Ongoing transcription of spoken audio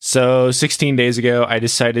So 16 days ago, I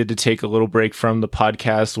decided to take a little break from the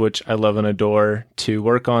podcast, which I love and adore, to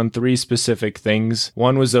work on 3 specific things.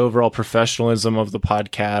 1 was the overall professionalism of the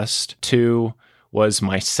podcast. 2 was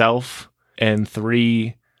myself. And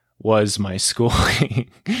 3 was my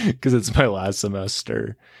schooling, because it's my last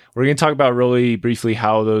semester. We're going to talk about really briefly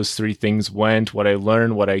how those 3 things went, what I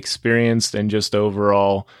learned, what I experienced, and just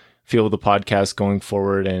overall feel the podcast going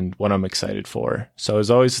forward and what I'm excited for. So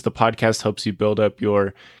as always, the podcast helps you build up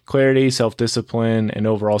your clarity, self-discipline, and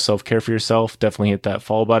overall self-care for yourself. Definitely hit that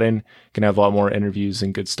follow button. Gonna have a lot more interviews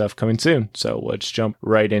and good stuff coming soon. So let's jump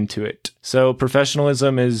right into it. So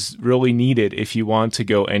professionalism is really needed if you want to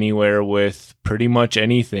go anywhere with pretty much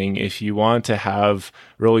anything. If you want to have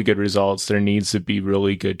really good results, there needs to be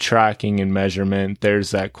really good tracking and measurement.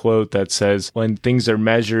 There's that quote that says, when things are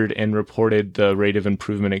measured and reported, the rate of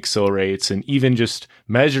improvement accelerates, and even just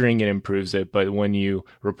measuring it improves it. But when you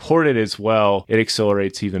report it as well, it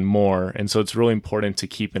accelerates even more. And so it's really important to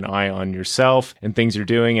keep an eye on yourself and things you're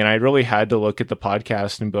doing. And I really had to look at the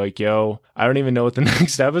podcast and be like, yo, I don't even know what the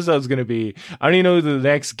next episode is going to be. I don't even know who the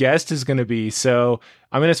next guest is going to be. So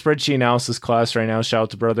I'm in a spreadsheet analysis class right now. Shout out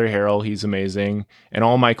to Brother Harold. He's amazing. And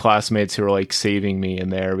all my classmates who are like saving me in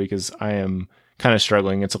there because I am kind of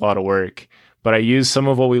struggling. It's a lot of work. But I used some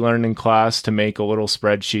of what we learned in class to make a little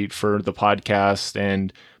spreadsheet for the podcast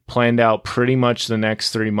and planned out pretty much the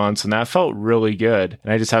next 3 months. And that felt really good.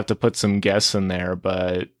 And I just have to put some guests in there,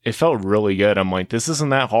 but it felt really good. I'm like, this isn't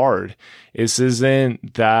that hard. This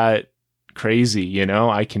isn't that crazy. You know,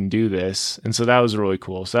 I can do this. And so that was really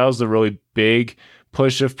cool. So that was the really big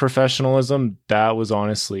push of professionalism. That was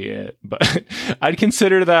honestly it. But I'd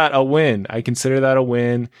consider that a win.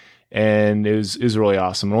 And it was really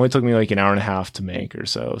awesome. It only took me like an hour and a half to make or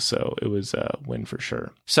so. So it was a win for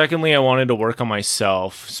sure. Secondly, I wanted to work on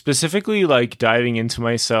myself, specifically like diving into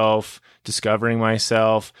myself, discovering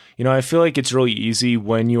myself. You know, I feel like it's really easy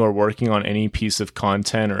when you are working on any piece of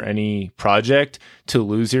content or any project to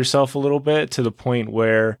lose yourself a little bit, to the point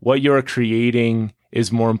where what you're creating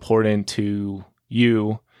is more important to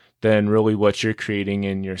you than really what you're creating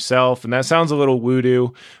in yourself. And that sounds a little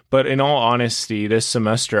woo-doo, but in all honesty, this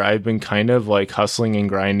semester I've been kind of like hustling and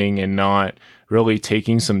grinding and not really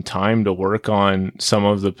taking some time to work on some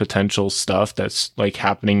of the potential stuff that's like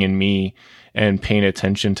happening in me and paying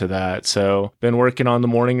attention to that. So been working on the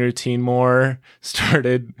morning routine more,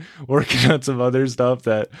 started working on some other stuff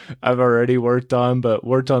that I've already worked on, but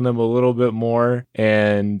worked on them a little bit more.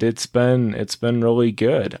 And it's been really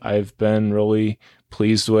good. I've been really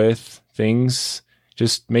pleased with things,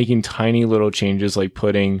 just making tiny little changes, like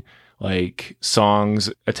putting like songs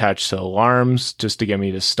attached to alarms just to get me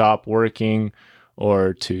to stop working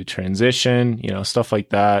or to transition, you know, stuff like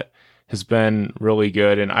that has been really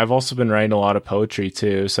good. And I've also been writing a lot of poetry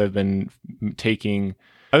too. So I've been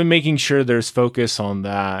making sure there's focus on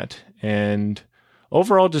that. And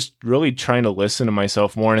overall, just really trying to listen to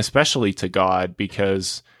myself more, and especially to God,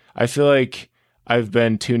 because I feel like I've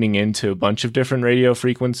been tuning into a bunch of different radio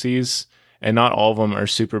frequencies, and not all of them are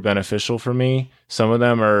super beneficial for me. Some of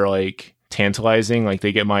them are like tantalizing, like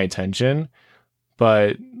they get my attention,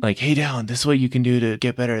 but like, hey, Dallin, this is what you can do to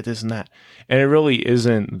get better at this and that. And it really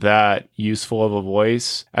isn't that useful of a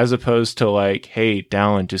voice, as opposed to like, hey,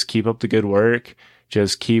 Dallin, just keep up the good work.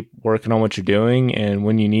 Just keep working on what you're doing. And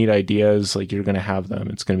when you need ideas, like you're going to have them.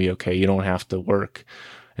 It's going to be okay. You don't have to work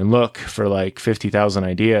and look for like 50,000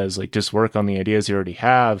 ideas. Like just work on the ideas you already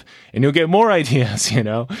have and you'll get more ideas, you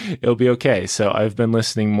know, it'll be okay. So I've been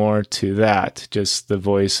listening more to that, just the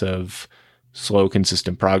voice of slow,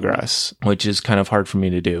 consistent progress, which is kind of hard for me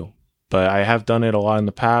to do, but I have done it a lot in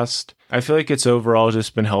the past. I feel like it's overall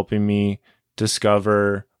just been helping me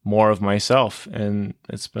discover more of myself, and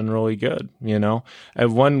it's been really good. You know, I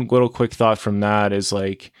have one little quick thought from that is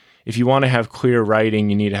like, if you want to have clear writing,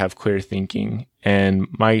 you need to have clear thinking. And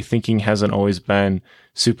my thinking hasn't always been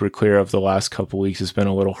super clear of the last couple of weeks. It's been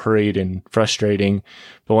a little hurried and frustrating.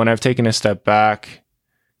 But when I've taken a step back,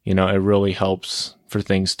 you know, it really helps for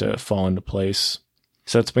things to fall into place.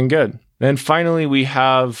 So it's been good. Then finally, we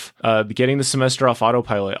have getting the semester off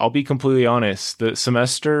autopilot. I'll be completely honest. The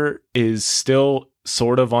semester is still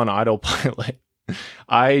sort of on autopilot.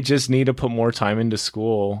 I just need to put more time into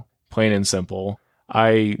school, plain and simple.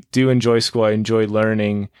 I do enjoy school. I enjoy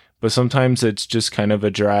learning, but sometimes it's just kind of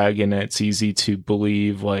a drag, and it's easy to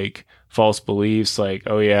believe like false beliefs like,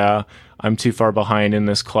 oh yeah, I'm too far behind in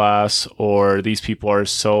this class, or these people are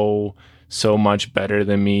so much better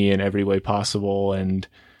than me in every way possible. And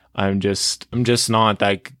I'm just not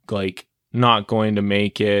that, like, not going to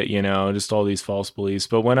make it, you know, just all these false beliefs.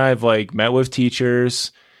 But when I've like met with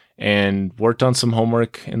teachers and worked on some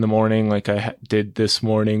homework in the morning like I did this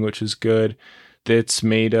morning, which is good. It's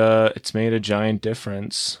made a giant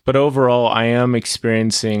difference. But overall, I am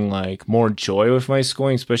experiencing like more joy with my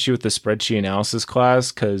schooling, especially with the spreadsheet analysis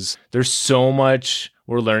class, because there's so much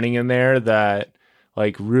we're learning in there that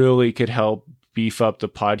like really could help beef up the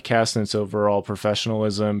podcast and its overall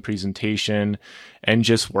professionalism, presentation, and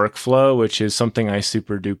just workflow, which is something I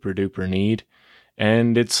super duper duper need.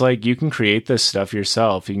 And it's like you can create this stuff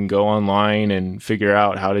yourself. You can go online and figure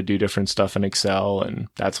out how to do different stuff in Excel. And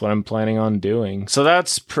that's what I'm planning on doing. So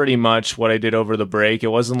that's pretty much what I did over the break. It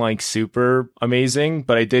wasn't like super amazing,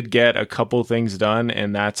 but I did get a couple things done.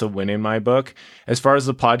 And that's a win in my book. As far as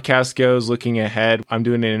the podcast goes, looking ahead, I'm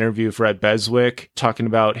doing an interview with Rhett Beswick talking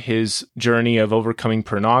about his journey of overcoming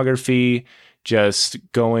pornography, just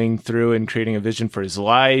going through and creating a vision for his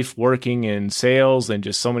life, working in sales, and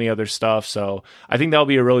just so many other stuff. So I think that'll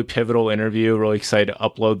be a really pivotal interview. Really excited to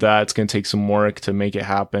upload that. It's going to take some work to make it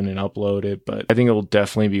happen and upload it, but I think it will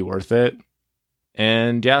definitely be worth it.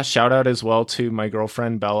 And yeah, shout out as well to my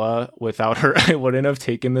girlfriend, Bella. Without her, I wouldn't have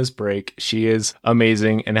taken this break. She is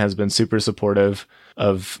amazing and has been super supportive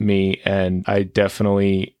of me. And I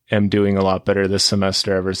definitely am doing a lot better this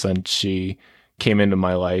semester ever since she came into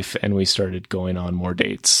my life and we started going on more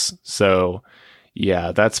dates. So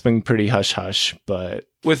yeah, that's been pretty hush hush, but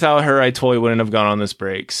without her, I totally wouldn't have gone on this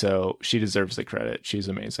break. So she deserves the credit. She's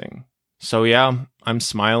amazing. So yeah, I'm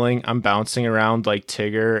smiling. I'm bouncing around like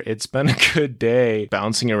Tigger. It's been a good day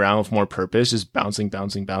bouncing around with more purpose, just bouncing,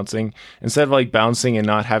 bouncing, bouncing. Instead of like bouncing and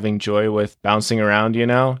not having joy with bouncing around,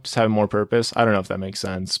 just having more purpose. I don't know if that makes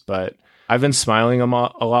sense, but I've been smiling a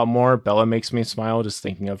lot more. Bella makes me smile. Just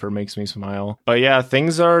thinking of her makes me smile. But yeah,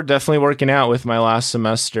 things are definitely working out with my last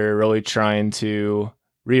semester, really trying to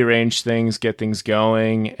rearrange things, get things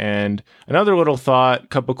going. And another little thought,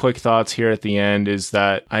 couple quick thoughts here at the end is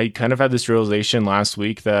that I kind of had this realization last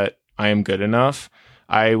week that I am good enough.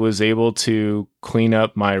 I was able to clean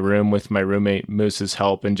up my room with my roommate Moose's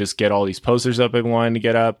help and just get all these posters up I wanted to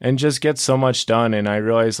get up and just get so much done. And I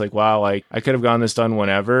realized like, wow, like I could have gotten this done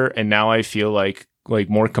whenever. And now I feel like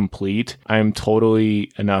more complete. I'm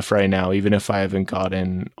totally enough right now, even if I haven't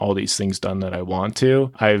gotten all these things done that I want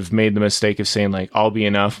to. I've made the mistake of saying like, I'll be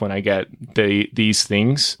enough when I get these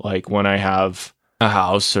things, like when I have a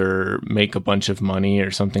house or make a bunch of money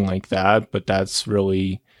or something like that. But that's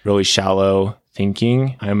really, really shallow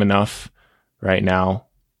thinking. I'm enough right now.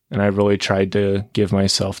 And I've really tried to give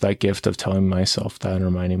myself that gift of telling myself that and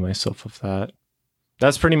reminding myself of that.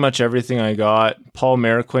 That's pretty much everything I got. Paul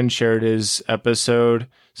Mariquin shared his episode,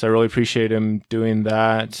 so I really appreciate him doing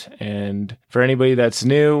that. And for anybody that's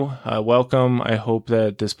new, welcome. I hope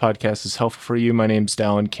that this podcast is helpful for you. My name's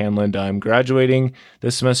Dallin Canland. I'm graduating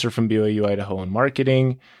this semester from BYU Idaho in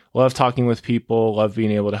marketing. Love talking with people, love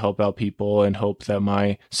being able to help out people, and hope that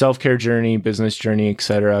my self-care journey, business journey,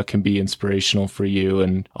 etc. can be inspirational for you.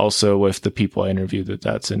 And also with the people I interview,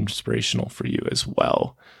 that's inspirational for you as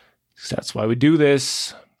well. That's why we do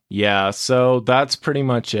this. Yeah, so that's pretty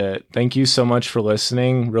much it. Thank you so much for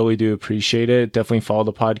listening. Really do appreciate it. Definitely follow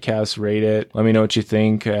the podcast, rate it. Let me know what you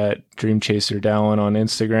think at Dream Chaser Dallin on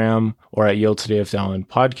Instagram or at Yield Today with Dallin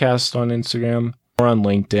podcast on Instagram or on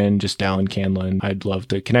LinkedIn, just Dallin Canland. I'd love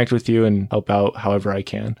to connect with you and help out however I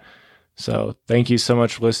can. So thank you so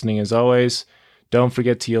much for listening as always. Don't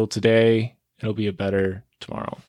forget to yield today. It'll be a better tomorrow.